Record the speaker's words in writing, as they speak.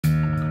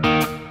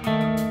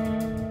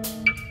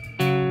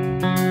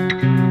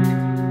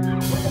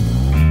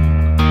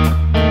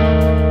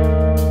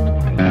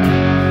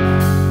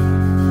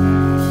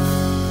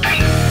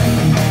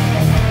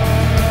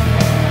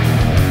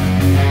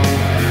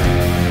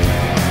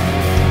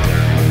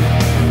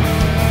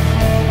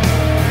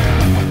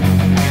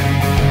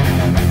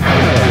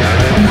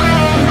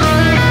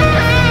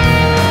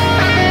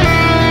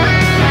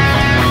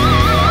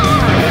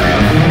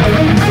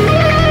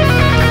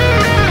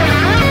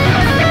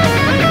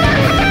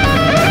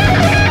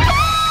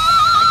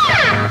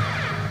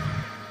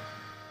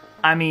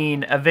I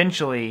mean,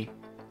 eventually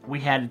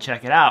we had to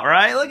check it out,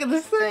 right? Look at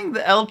this thing,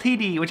 the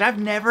LTD, which I've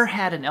never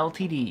had an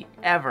LTD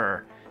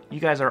ever. You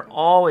guys are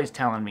always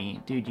telling me,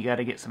 dude, you got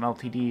to get some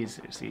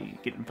LTDs. See,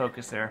 get in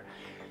focus there.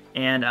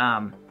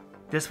 And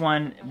this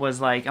one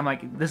was like, I'm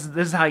like, this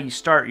is how you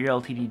start your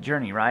LTD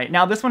journey, right?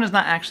 Now, this one is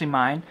not actually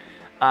mine.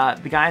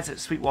 The guys at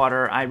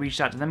Sweetwater, I reached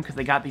out to them because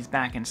they got these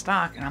back in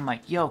stock, and I'm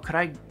like, yo, could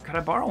I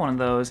borrow one of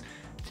those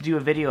to do a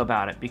video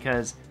about it?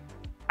 Because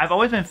I've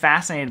always been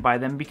fascinated by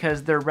them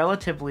because they're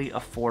relatively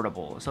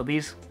affordable. So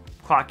these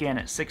clock in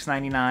at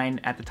 $6.99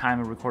 at the time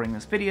of recording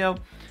this video.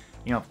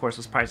 You know, of course,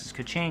 those prices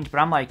could change, but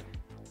I'm like,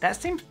 that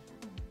seems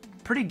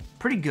pretty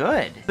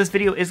good. This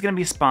video is going to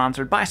be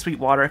sponsored by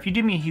Sweetwater. If you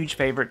do me a huge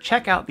favor,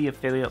 check out the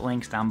affiliate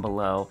links down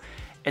below.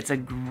 It's a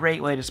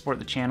great way to support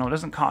the channel. It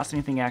doesn't cost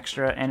anything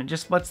extra, and it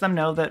just lets them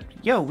know that,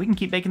 yo, we can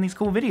keep making these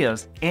cool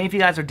videos. And if you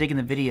guys are digging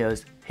the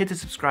videos, hit the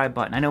subscribe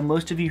button. I know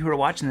most of you who are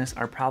watching this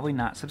are probably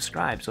not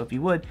subscribed, so if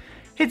you would,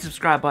 hit the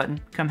subscribe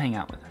button, come hang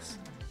out with us.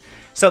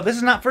 So this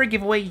is not for a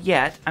giveaway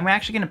yet. I'm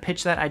actually going to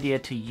pitch that idea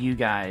to you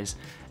guys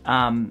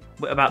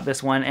about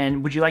this one,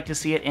 and would you like to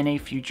see it in a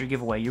future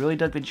giveaway? You really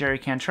dug the Jerry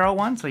Cantrell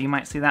one, so you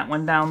might see that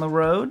one down the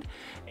road.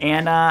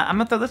 And I'm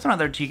gonna throw this one out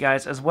there to you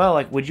guys as well.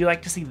 Like, would you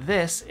like to see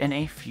this in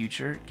a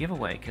future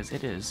giveaway? Because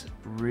it is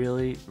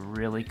really,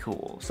 really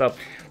cool. So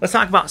let's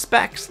talk about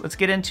specs. Let's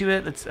get into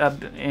it. Let's,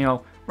 you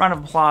know, round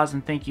of applause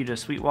and thank you to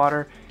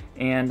Sweetwater.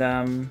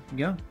 And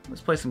yeah,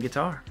 let's play some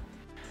guitar.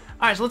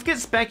 All right, so let's get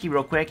Specky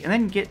real quick, and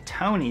then get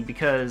Tony,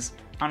 because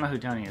I don't know who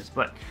Tony is,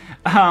 but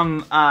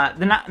not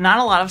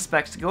a lot of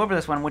specs to go over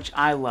this one, which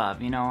I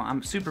love. You know,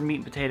 I'm super meat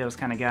and potatoes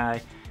kind of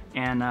guy,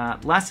 and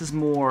less is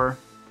more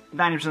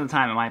 90% of the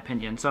time, in my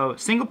opinion. So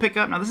single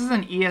pickup. Now this is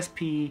an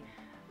ESP,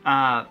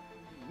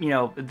 you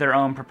know, their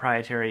own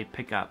proprietary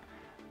pickup.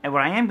 And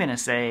what I am gonna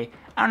say,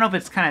 I don't know if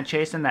it's kind of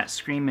chasing that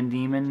Screamin'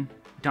 Demon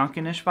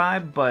Duncan-ish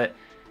vibe, but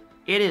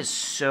it is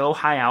so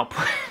high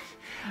output.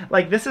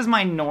 Like, this is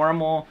my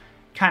normal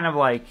kind of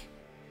like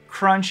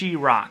crunchy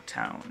rock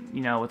tone, you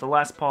know, with the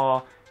Les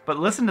Paul. But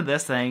listen to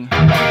this thing.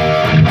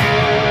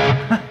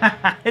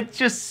 It's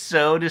just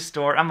so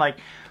distorted. I'm like,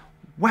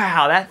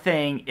 wow, that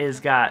thing is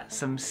got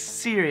some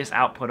serious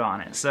output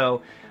on it.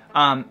 So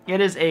it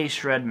is a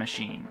shred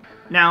machine.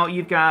 Now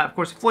you've got, of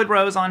course, Floyd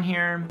Rose on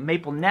here,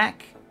 maple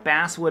neck,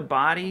 basswood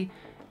body,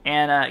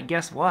 and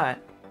guess what?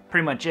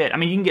 Pretty much it. I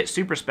mean, you can get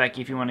super specky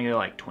if you want to go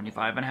like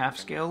 25.5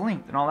 scale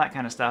length and all that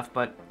kind of stuff,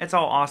 but it's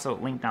all also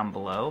linked down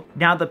below.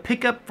 Now the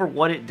pickup, for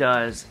what it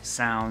does,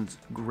 sounds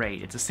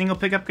great. It's a single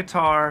pickup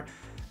guitar.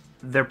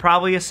 They're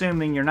probably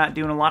assuming you're not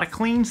doing a lot of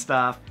clean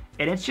stuff,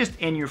 and it's just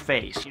in your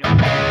face, you know?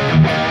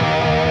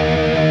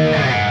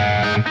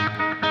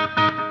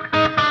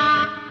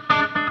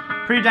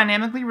 Pretty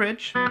dynamically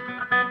rich.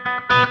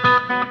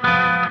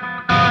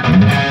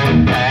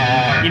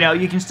 You know,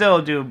 you can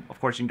still do, of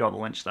course, you can do all the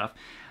Lynch stuff.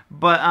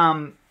 But,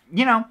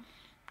 you know,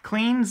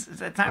 cleans,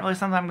 it's not really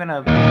something I'm going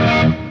to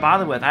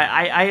bother with.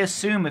 I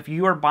assume if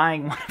you are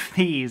buying one of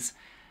these,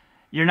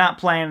 you're not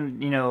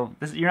playing, you know,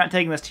 you're not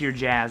taking this to your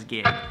jazz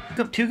gig.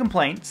 Two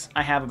complaints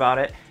I have about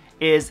it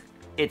is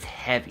it's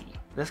heavy.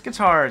 This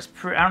guitar is,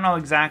 I don't know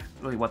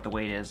exactly what the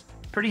weight is.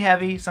 Pretty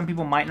heavy. Some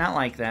people might not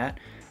like that.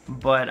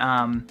 But,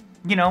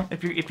 you know,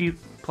 if you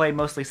play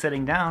mostly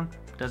sitting down,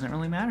 it doesn't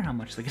really matter how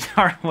much the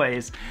guitar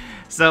weighs.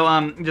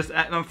 So, just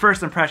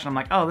first impression, I'm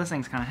like, oh, this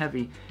thing's kind of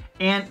heavy.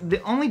 And the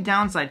only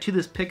downside to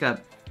this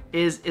pickup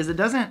is it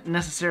doesn't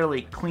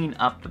necessarily clean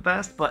up the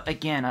best, but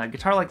again, a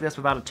guitar like this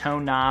without a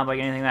tone knob,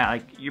 like anything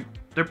like that, like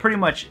they're pretty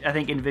much, I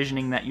think,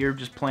 envisioning that you're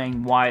just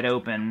playing wide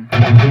open.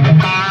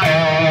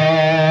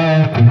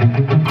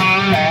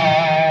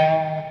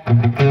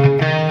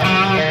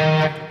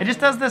 It just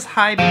does this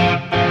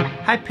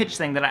high pitch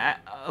thing that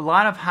a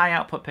lot of high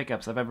output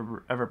pickups I've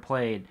ever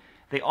played,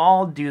 they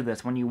all do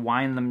this when you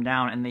wind them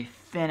down and they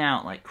thin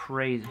out like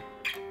crazy.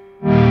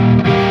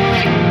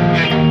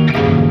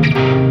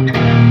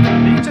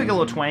 It's like a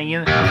little twangy.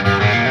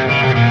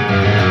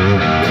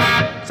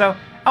 So,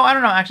 oh, I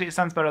don't know, actually it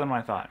sounds better than what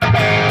I thought.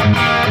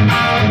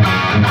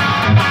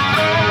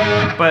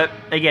 But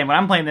again, when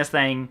I'm playing this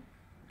thing,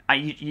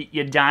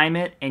 you dime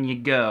it and you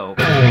go.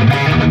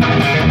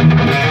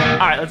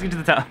 Alright, let's get to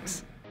the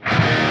tones.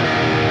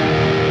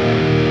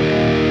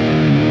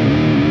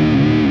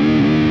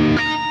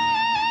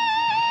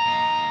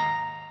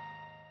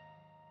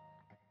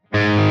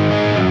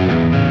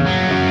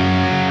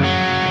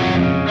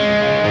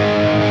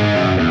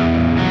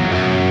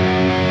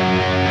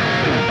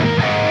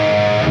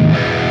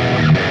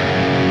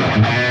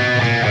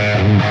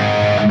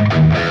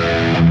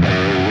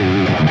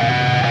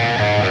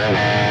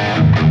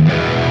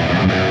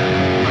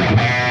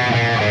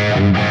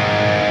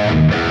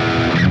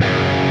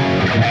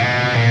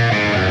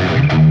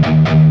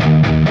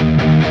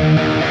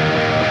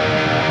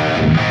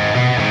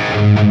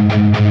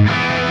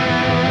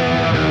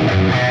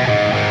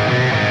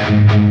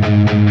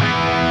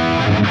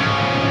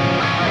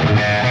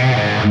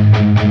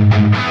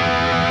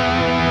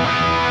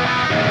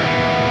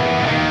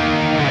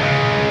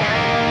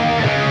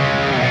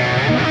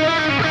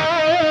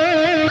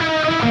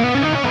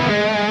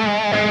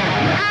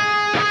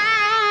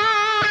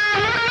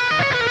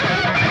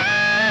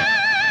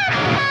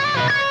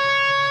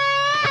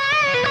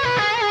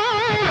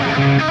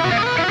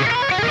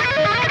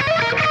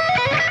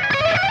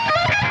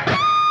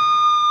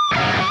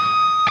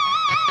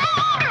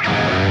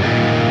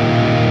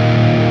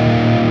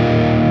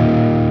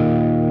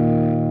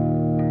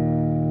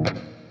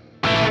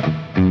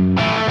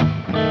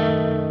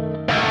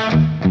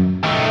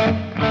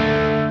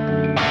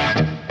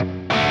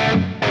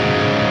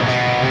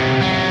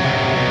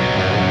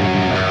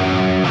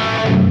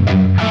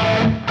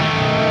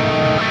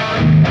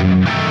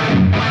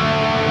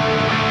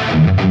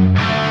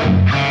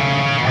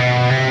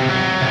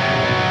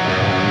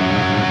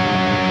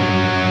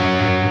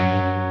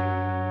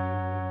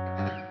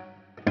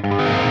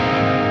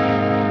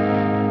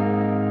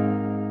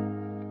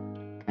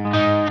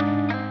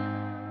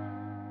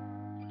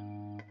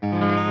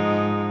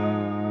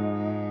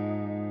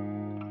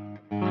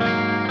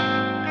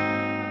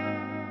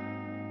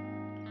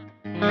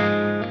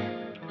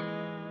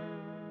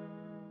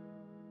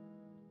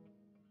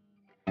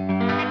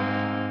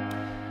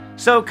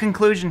 So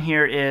conclusion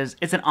here is,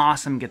 it's an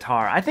awesome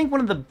guitar. I think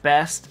one of the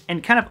best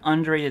and kind of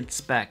underrated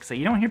specs that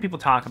you don't hear people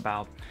talk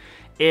about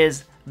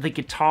is the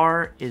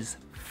guitar is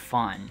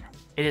fun.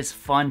 It is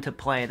fun to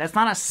play. That's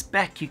not a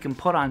spec you can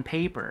put on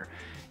paper.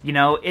 You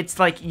know, it's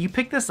like you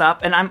pick this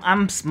up and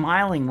I'm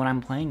smiling when I'm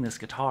playing this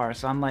guitar.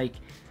 So I'm like,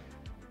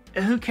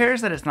 who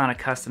cares that it's not a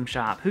custom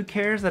shop? Who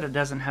cares that it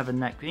doesn't have a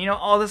neck? You know,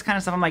 all this kind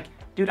of stuff. I'm like,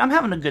 dude, I'm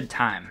having a good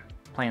time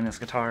playing this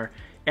guitar.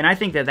 And I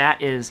think that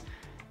that is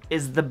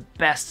the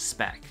best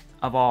spec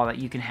of all that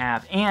you can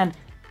have, and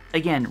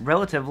again,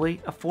 relatively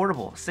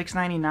affordable.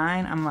 $6.99.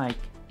 I'm like,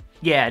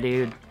 yeah,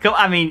 dude.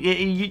 I mean,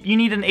 you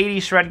need an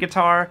 80s shred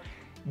guitar.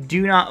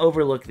 Do not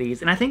overlook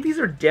these. And I think these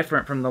are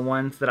different from the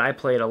ones that I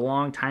played a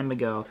long time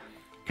ago,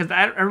 because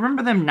I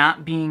remember them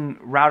not being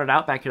routed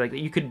out back here like that.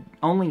 You could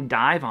only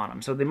dive on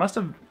them, so they must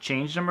have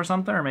changed them or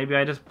something, or maybe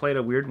I just played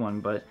a weird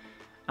one. But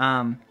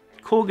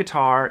cool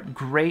guitar,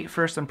 great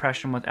first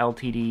impression with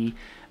LTD.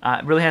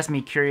 It really has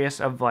me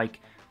curious of like,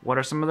 what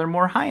are some of their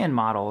more high-end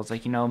models,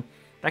 like, you know,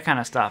 that kind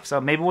of stuff.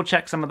 So maybe we'll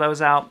check some of those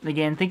out.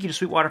 Again, thank you to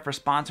Sweetwater for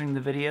sponsoring the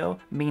video.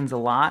 It means a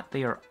lot.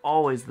 They are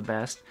always the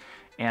best.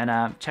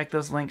 And check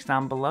those links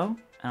down below,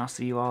 and I'll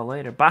see you all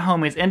later. Bye,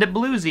 homies. End it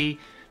bluesy,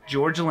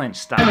 George Lynch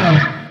style.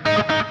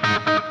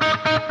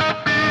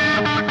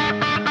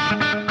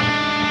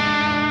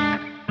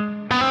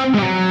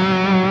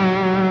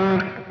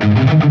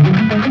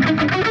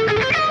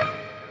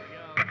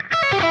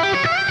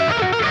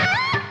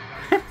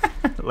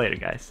 Later,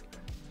 guys.